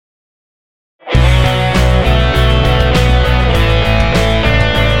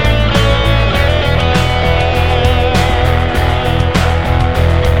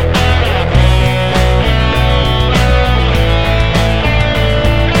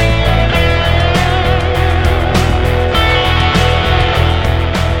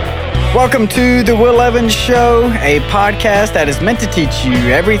Welcome to The Will Evans Show, a podcast that is meant to teach you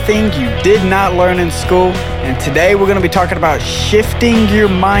everything you did not learn in school. And today we're going to be talking about shifting your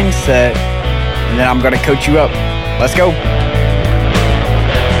mindset, and then I'm going to coach you up. Let's go.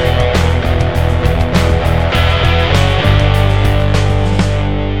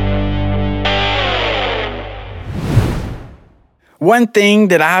 One thing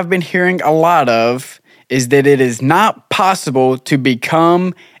that I've been hearing a lot of is that it is not possible to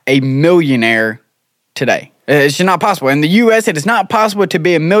become a millionaire today. It's just not possible. In the U.S., it is not possible to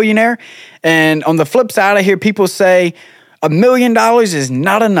be a millionaire. And on the flip side, I hear people say $1 million is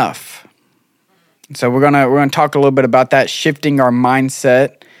not enough. So we're gonna talk a little bit about that, shifting our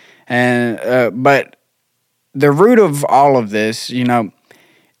mindset. And but the root of all of this,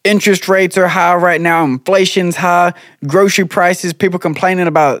 interest rates are high right now. Inflation's high. Grocery prices, people complaining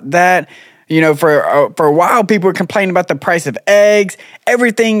about that. For a while, people were complaining about the price of eggs.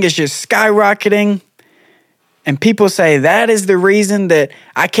 Everything is just skyrocketing. And people say that is the reason that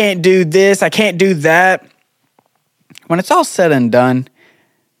I can't do this, I can't do that. When it's all said and done,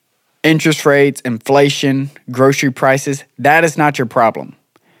 interest rates, inflation, grocery prices, that is not your problem.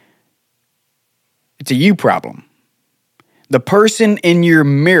 It's a you problem. The person in your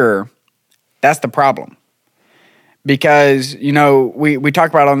mirror, that's the problem. Because, we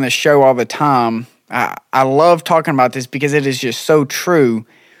talk about it on this show all the time. I love talking about this because it is just so true.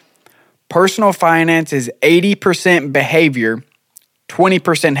 Personal finance is 80% behavior,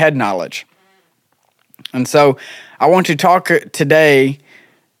 20% head knowledge. And so I want to talk today,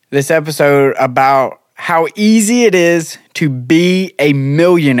 this episode, about how easy it is to be a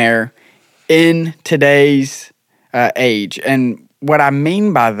millionaire in today's age. And what I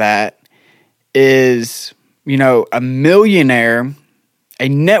mean by that is, a millionaire, a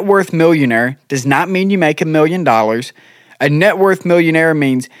net worth millionaire does not mean you make $1 million. A net worth millionaire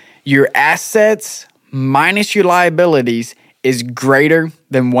means your assets minus your liabilities is greater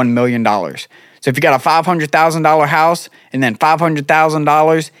than $1 million. So if you got a $500,000 house and then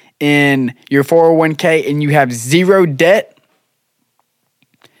 $500,000 in your 401k and you have zero debt,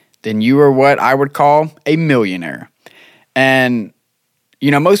 then you are what I would call a millionaire. And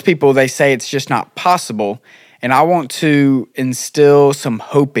most people, they say it's just not possible. And I want to instill some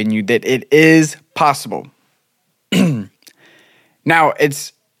hope in you that it is possible. Now,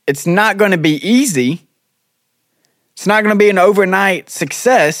 it's not going to be easy. It's not going to be an overnight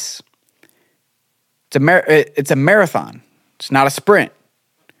success. It's a marathon. It's not a sprint.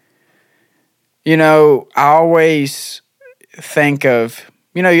 I always think of,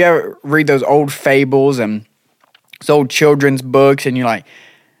 you ever read those old fables and those old children's books, and you're like,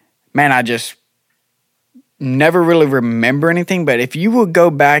 man, I just never really remember anything. But if you would go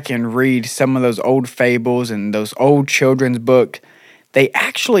back and read some of those old fables and those old children's books, they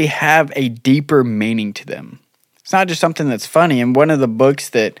actually have a deeper meaning to them. It's not just something that's funny. And one of the books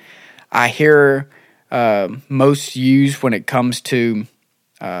that I hear most used when it comes to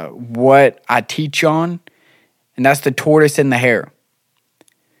what I teach on, and that's The Tortoise and the Hare.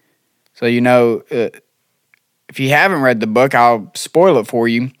 So, if you haven't read the book, I'll spoil it for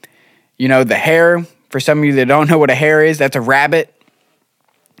you. The hare, for some of you that don't know what a hare is, that's a rabbit.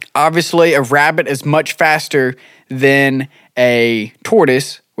 Obviously, a rabbit is much faster than a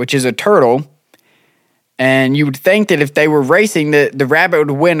tortoise, which is a turtle. And you would think that if they were racing, the rabbit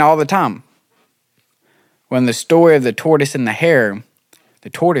would win all the time. When the story of the tortoise and the hare, the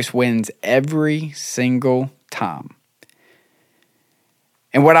tortoise wins every single time.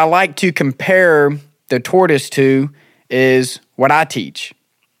 And what I like to compare the tortoise to is what I teach.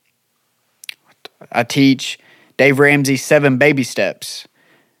 I teach Dave Ramsey's 7 baby steps.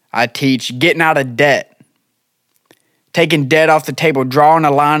 I teach getting out of debt, taking debt off the table, drawing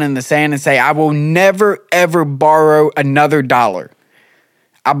a line in the sand and say, I will never, ever borrow another dollar.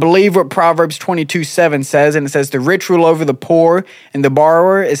 I believe what Proverbs 22:7 says, and it says, the rich rule over the poor, and the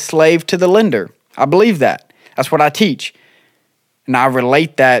borrower is slave to the lender. I believe that. That's what I teach. And I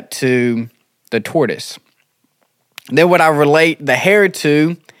relate that to the tortoise. Then what I relate the hare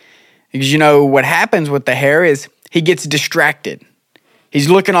to, because what happens with the hare is he gets distracted. He's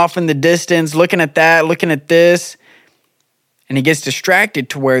looking off in the distance, looking at that, looking at this, and he gets distracted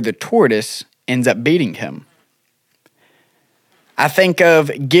to where the tortoise ends up beating him. I think of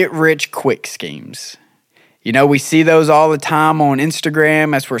get-rich-quick schemes. We see those all the time on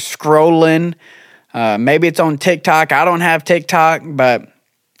Instagram as we're scrolling. Maybe it's on TikTok. I don't have TikTok, but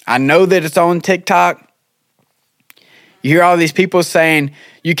I know that it's on TikTok. You hear all these people saying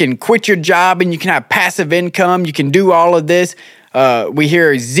you can quit your job and you can have passive income. You can do all of this. We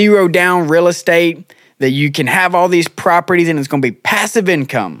hear zero down real estate, that you can have all these properties and it's going to be passive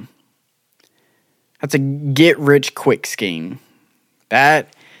income. That's a get-rich-quick scheme.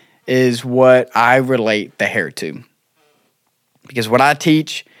 That is what I relate the hair to. Because what I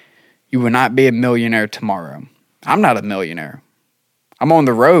teach, you will not be a millionaire tomorrow. I'm not a millionaire. I'm on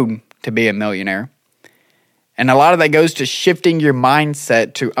the road to be a millionaire. And a lot of that goes to shifting your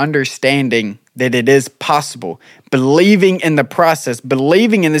mindset to understanding that it is possible, believing in the process,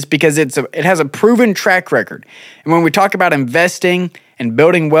 believing in this because it has a proven track record. And when we talk about investing and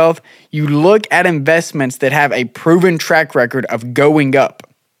building wealth, you look at investments that have a proven track record of going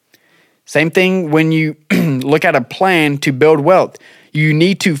up. Same thing when you look at a plan to build wealth. You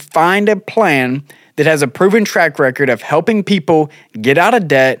need to find a plan that has a proven track record of helping people get out of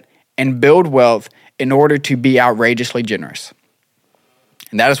debt and build wealth in order to be outrageously generous.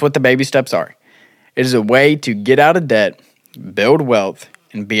 And that is what the baby steps are. It is a way to get out of debt, build wealth,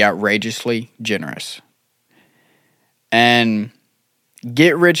 and be outrageously generous. And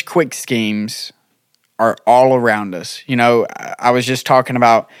get-rich-quick schemes are all around us. You know, I was just talking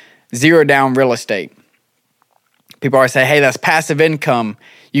about zero-down real estate. People always say, hey, that's passive income.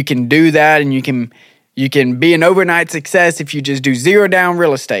 You can do that, and you can be an overnight success if you just do zero-down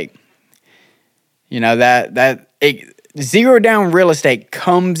real estate. You know, zero-down real estate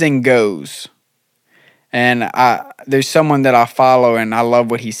comes and goes. And there's someone that I follow, and I love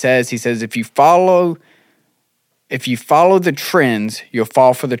what he says. He says, if you follow the trends, you'll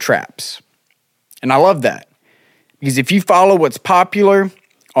fall for the traps. And I love that. Because if you follow what's popular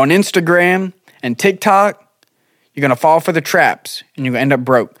on Instagram and TikTok, you're going to fall for the traps, and you're going to end up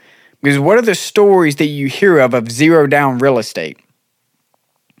broke. Because what are the stories that you hear of zero-down real estate?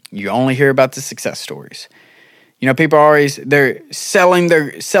 You only hear about the success stories. You know, people are they're selling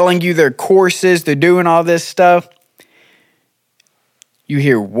you their courses, they're doing all this stuff. You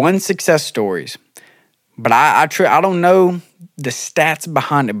hear one success stories, but I don't know the stats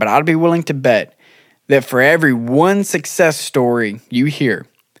behind it, but I'd be willing to bet that for every one success story you hear,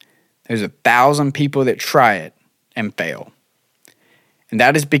 there's 1,000 people that try it and fail. And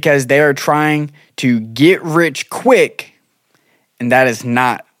that is because they are trying to get rich quick, and that is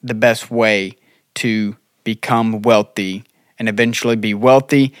not the best way to become wealthy and eventually be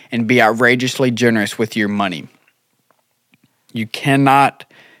wealthy and be outrageously generous with your money. You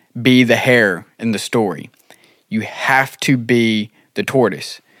cannot be the hare in the story. You have to be the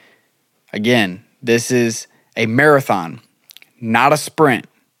tortoise. Again, this is a marathon, not a sprint.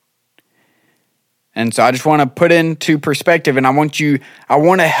 And so I just want to put into perspective, and I want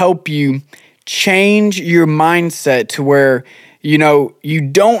to help you change your mindset to where, you know, you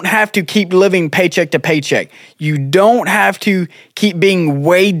don't have to keep living paycheck to paycheck. You don't have to keep being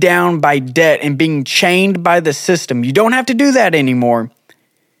weighed down by debt and being chained by the system. You don't have to do that anymore.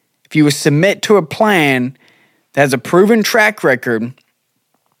 If you will submit to a plan that has a proven track record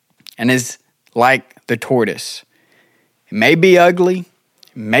and is like the tortoise. It may be ugly,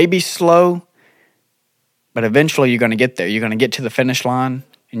 it may be slow, but eventually you're going to get there. You're going to get to the finish line,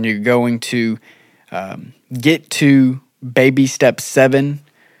 and you're going to get to baby step 7,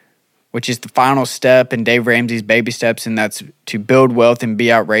 which is the final step in Dave Ramsey's baby steps, and that's to build wealth and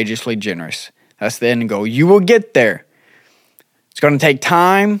be outrageously generous. That's the end goal. You will get there. It's going to take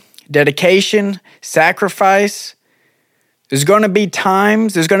time, dedication, sacrifice. There's going to be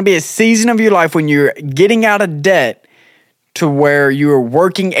times, there's going to be a season of your life when you're getting out of debt to where you are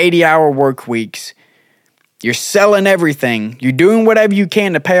working 80-hour work weeks. You're selling everything. You're doing whatever you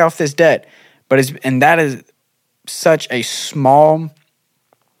can to pay off this debt. And that is such a small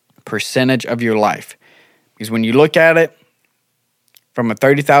percentage of your life. Because when you look at it from a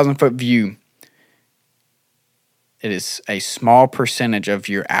 30,000-foot view, it is a small percentage of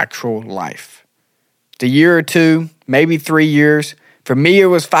your actual life. It's a year or two, maybe 3 years. For me, it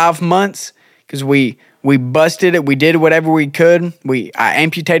was 5 months because we busted it. We did whatever we could. I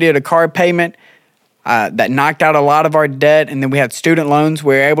amputated a car payment that knocked out a lot of our debt, and then we had student loans.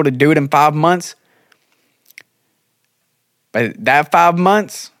 We were able to do it in 5 months. But that 5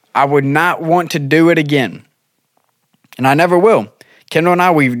 months, I would not want to do it again. And I never will. Kendall and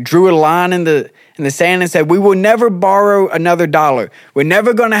I, we drew a line in the sand and said, we will never borrow another dollar. We're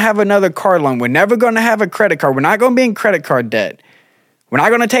never going to have another car loan. We're never going to have a credit card. We're not going to be in credit card debt. We're not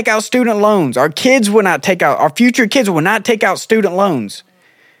going to take out student loans. Our future kids will not take out student loans.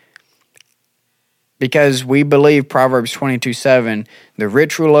 Because we believe Proverbs 22:7, the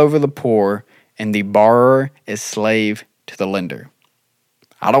rich rule over the poor, and the borrower is slave to the lender.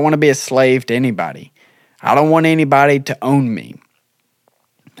 I don't want to be a slave to anybody. I don't want anybody to own me.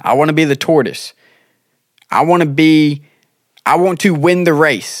 I want to be the tortoise. I want to win the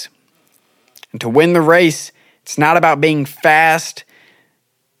race. And to win the race, it's not about being fast.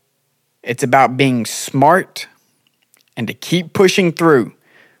 It's about being smart and to keep pushing through.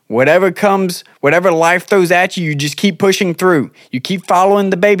 Whatever comes, whatever life throws at you, you just keep pushing through. You keep following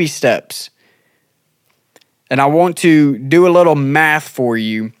the baby steps. And I want to do a little math for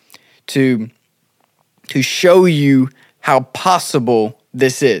you to show you how possible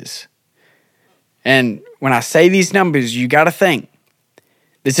this is. And when I say these numbers, you got to think.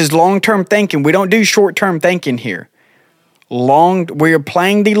 This is long-term thinking. We don't do short-term thinking here. We're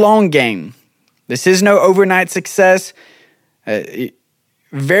playing the long game. This is no overnight success.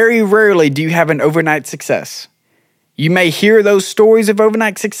 Very rarely do you have an overnight success. You may hear those stories of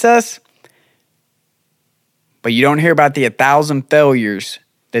overnight success, but you don't hear about the 1,000 failures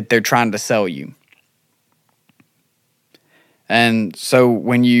that they're trying to sell you. And so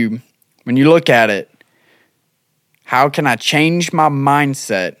when you look at it, how can I change my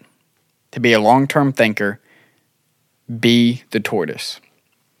mindset to be a long-term thinker? Be the tortoise.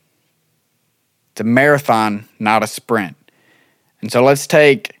 It's a marathon, not a sprint. And so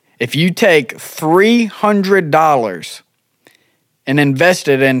if you take $300 and invest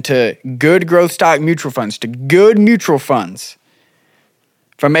it into good growth stock mutual funds, to good mutual funds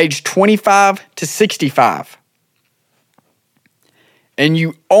from age 25 to 65, and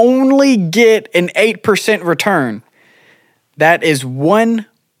you only get an 8% return, that is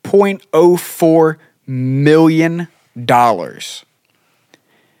 $1.04 million.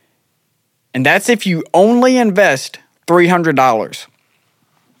 And that's if you only invest $300.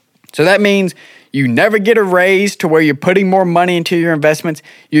 So that means you never get a raise to where you're putting more money into your investments.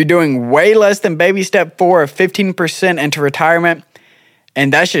 You're doing way less than baby step 4 of 15% into retirement.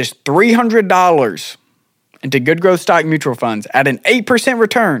 And that's just $300 into good growth stock mutual funds at an 8%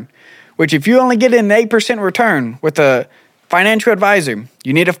 return, which if you only get an 8% return with a financial advisor,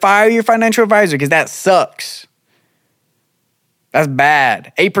 you need to fire your financial advisor because that sucks. That's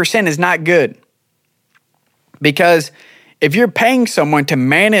bad. 8% is not good. Because if you're paying someone to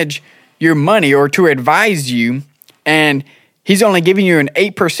manage your money or to advise you, and he's only giving you an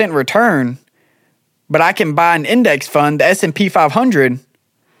 8% return, but I can buy an index fund, the S&P 500,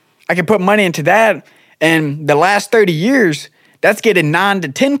 I can put money into that, and the last 30 years, that's getting 9 to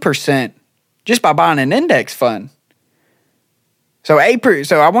 10% just by buying an index fund. So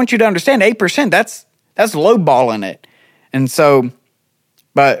I want you to understand 8%, that's lowballing it. And so,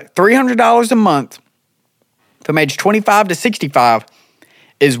 but $300 a month from age 25 to 65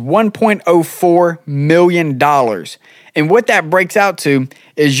 is $1.04 million. And what that breaks out to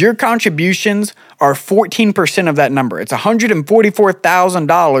is your contributions are 14% of that number. It's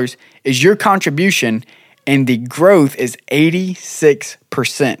 $144,000 is your contribution, and the growth is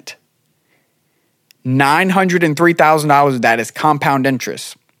 86%. $903,000 of that is compound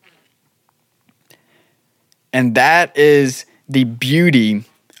interest. And that is the beauty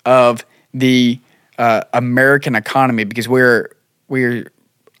of the American economy, because we're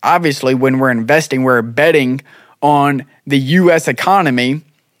obviously, when we're investing, we're betting on the U.S. economy,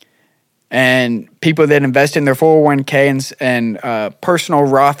 and people that invest in their 401k and personal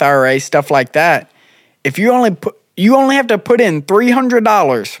Roth IRA, stuff like that. If you only have to put in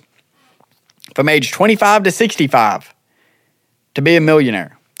 $300 from age 25 to 65 to be a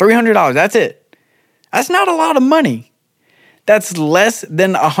millionaire. $300, that's it. That's not a lot of money. That's less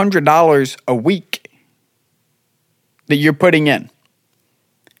than $100 a week that you're putting in.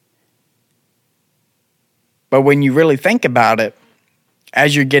 But when you really think about it,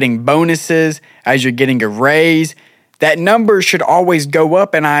 as you're getting bonuses, as you're getting a raise, that number should always go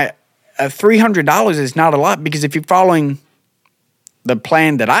up. And $300 is not a lot, because if you're following the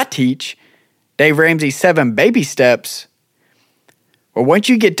plan that I teach, Dave Ramsey 7 baby steps, well, once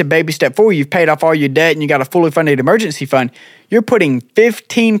you get to baby step 4, you've paid off all your debt and you got a fully funded emergency fund, you're putting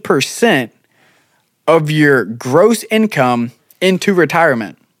 15% of your gross income into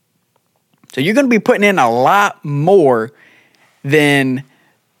retirement. So you're going to be putting in a lot more than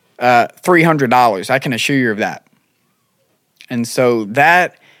 $300. I can assure you of that. And so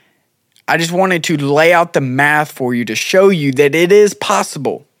that, I just wanted to lay out the math for you to show you that it is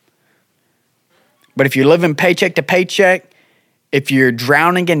possible. But if you're living paycheck to paycheck, if you're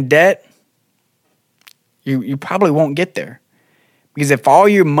drowning in debt, you probably won't get there. Because if all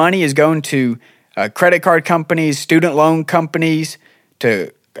your money is going to credit card companies, student loan companies,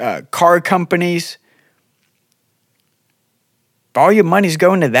 to car companies, if all your money is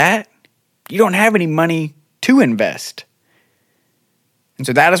going to that, you don't have any money to invest. And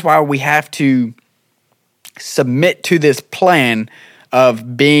so that is why we have to submit to this plan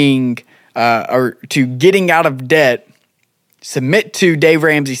of being or to getting out of debt. Submit to Dave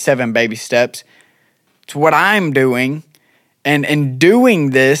Ramsey 7 baby steps. It's what I'm doing. And in doing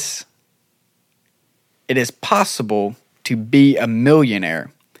this, it is possible to be a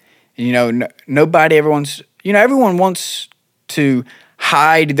millionaire. And, nobody ever wants, everyone wants to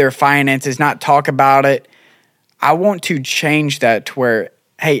hide their finances, not talk about it. I want to change that to where,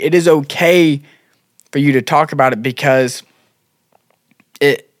 hey, it is okay for you to talk about it because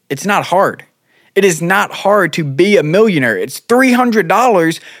it's not hard. It is not hard to be a millionaire. It's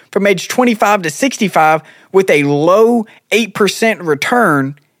 $300 from age 25 to 65 with a low 8%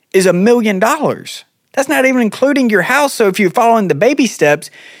 return is $1 million. That's not even including your house. So if you're following the baby steps,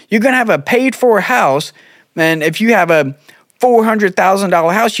 you're going to have a paid for house. And if you have a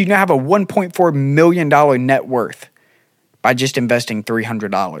 $400,000 house, you now have a $1.4 million net worth by just investing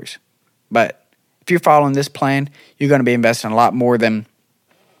 $300. But if you're following this plan, you're going to be investing a lot more than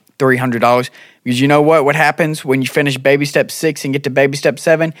 $300. Because you know what? What happens when you finish baby step 6 and get to baby step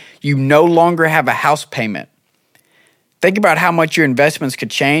 7? You no longer have a house payment. Think about how much your investments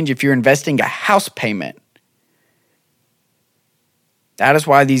could change if you're investing a house payment. That is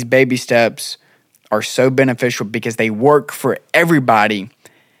why these baby steps are so beneficial, because they work for everybody.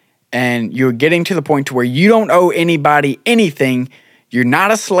 And you're getting to the point to where you don't owe anybody anything. You're not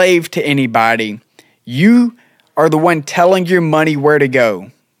a slave to anybody. You are the one telling your money where to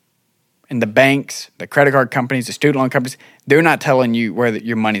go. And the banks, the credit card companies, the student loan companies, they're not telling you where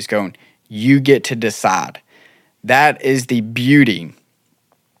your money's going. You get to decide. That is the beauty.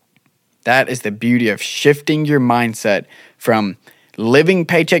 That is the beauty of shifting your mindset from living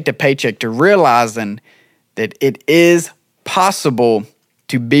paycheck to paycheck to realizing that it is possible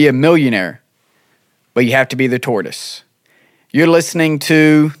to be a millionaire, but you have to be the tortoise. You're listening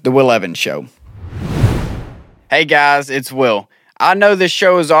to The Will Evans Show. Hey guys, it's Will. I know this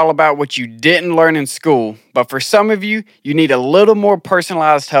show is all about what you didn't learn in school, but for some of you, you need a little more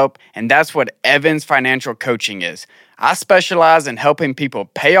personalized help, and that's what Evans Financial Coaching is. I specialize in helping people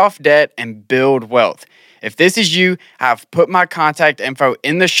pay off debt and build wealth. If this is you, I've put my contact info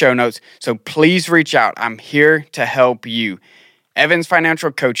in the show notes, so please reach out. I'm here to help you. Evans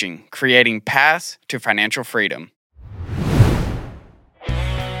Financial Coaching, creating paths to financial freedom.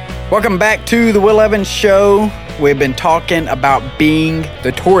 Welcome back to The Will Evans Show. We've been talking about being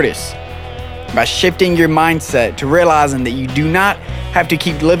the tortoise, by shifting your mindset to realizing that you do not have to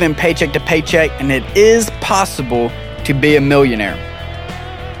keep living paycheck to paycheck, and it is possible to be a millionaire.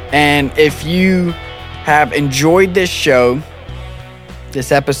 And if you have enjoyed this show,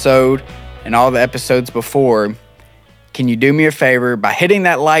 this episode, and all the episodes before, can you do me a favor by hitting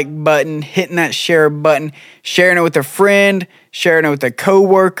that like button, hitting that share button, sharing it with a friend, sharing it with a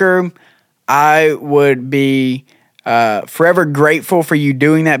coworker? I would be forever grateful for you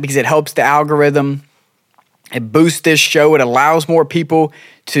doing that, because it helps the algorithm. It boosts this show. It allows more people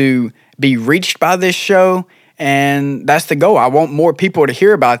to be reached by this show. And that's the goal. I want more people to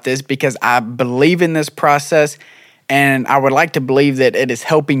hear about this because I believe in this process. And I would like to believe that it is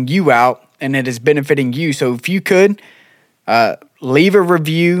helping you out and it is benefiting you. So if you could, leave a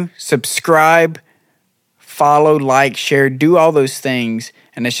review, subscribe, follow, like, share, do all those things,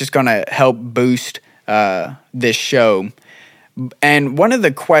 and it's just going to help boost this show. And one of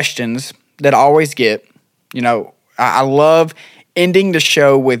the questions that I always get, I love ending the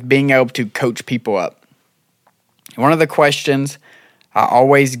show with being able to coach people up. One of the questions I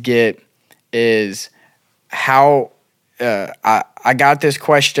always get is how I got this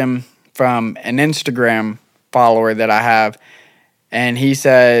question from an Instagram follower that I have, and he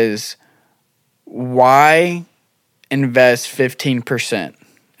says, why invest 15%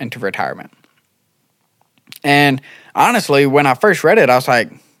 into retirement? And honestly, when I first read it, I was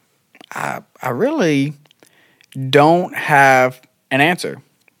like, I really don't have an answer.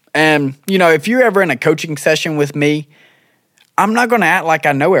 And, if you're ever in a coaching session with me, I'm not going to act like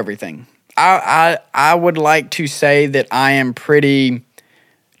I know everything. I would like to say that I am pretty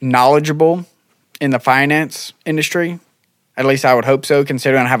knowledgeable in the finance industry. At least I would hope so,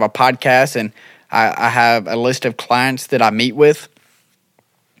 considering I have a podcast and I have a list of clients that I meet with.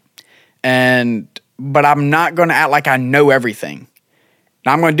 But I'm not going to act like I know everything.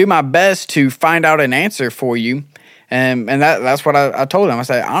 Now, I'm going to do my best to find out an answer for you. And that's what I told him. I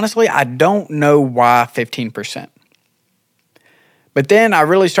said, honestly, I don't know why 15%. But then I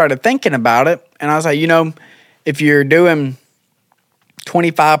really started thinking about it. And I was like, if you're doing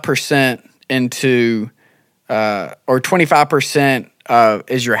 25% into, or 25%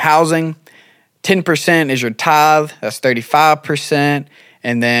 is your housing, 10% is your tithe, that's 35%.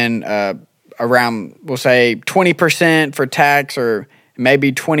 And then around, we'll say 20% for tax, or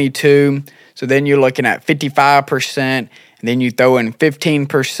maybe 22. So then you're looking at 55%, and then you throw in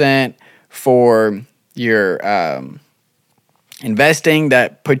 15% for your investing.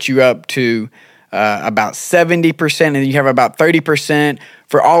 That puts you up to about 70%, and you have about 30%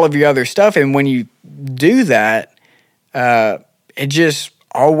 for all of your other stuff. And when you do that, it just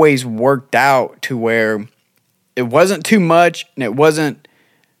always worked out to where it wasn't too much and it wasn't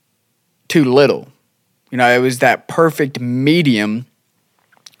too little. You know, it was that perfect medium.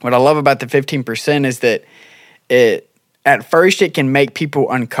 What I love about the 15% is that at first it can make people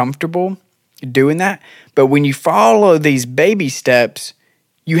uncomfortable doing that. But when you follow these baby steps,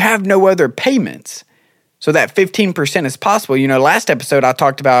 you have no other payments. So that 15% is possible. You know, last episode I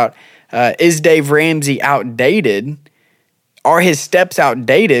talked about, is Dave Ramsey outdated? Are his steps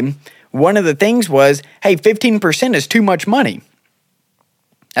outdated? One of the things was, hey, 15% is too much money.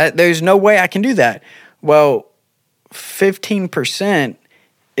 There's no way I can do that. Well, 15%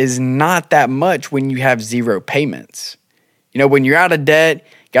 is not that much when you have zero payments. You know, when you're out of debt,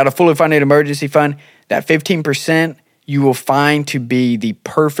 got a fully funded emergency fund, that 15% you will find to be the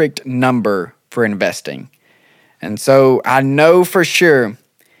perfect number for investing. And so I know for sure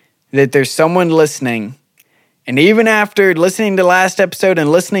that there's someone listening, and even after listening to last episode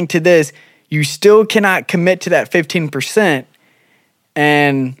and listening to this, you still cannot commit to that 15%,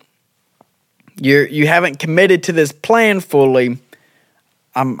 and you haven't committed to this plan fully.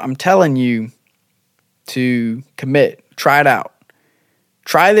 I'm telling you to commit. Try it out.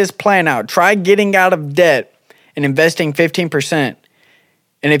 Try this plan out. Try getting out of debt and investing 15%.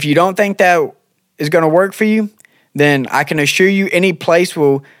 And if you don't think that is going to work for you, then I can assure you any place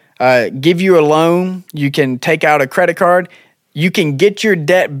will give you a loan. You can take out a credit card. You can get your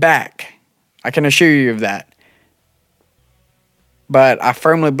debt back. I can assure you of that. But I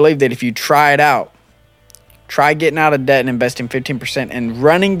firmly believe that if you try it out, try getting out of debt and investing 15% and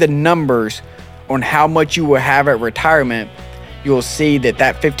running the numbers on how much you will have at retirement, you'll see that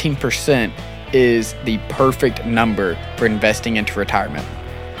 15% is the perfect number for investing into retirement.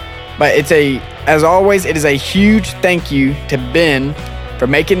 But as always, it is a huge thank you to Ben for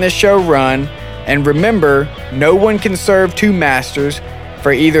making this show run. And remember, no one can serve two masters,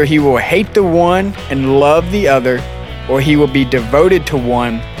 for either he will hate the one and love the other, or he will be devoted to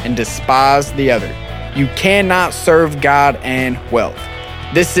one and despise the other. You cannot serve God and wealth.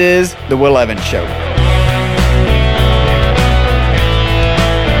 This is The Will Evans Show.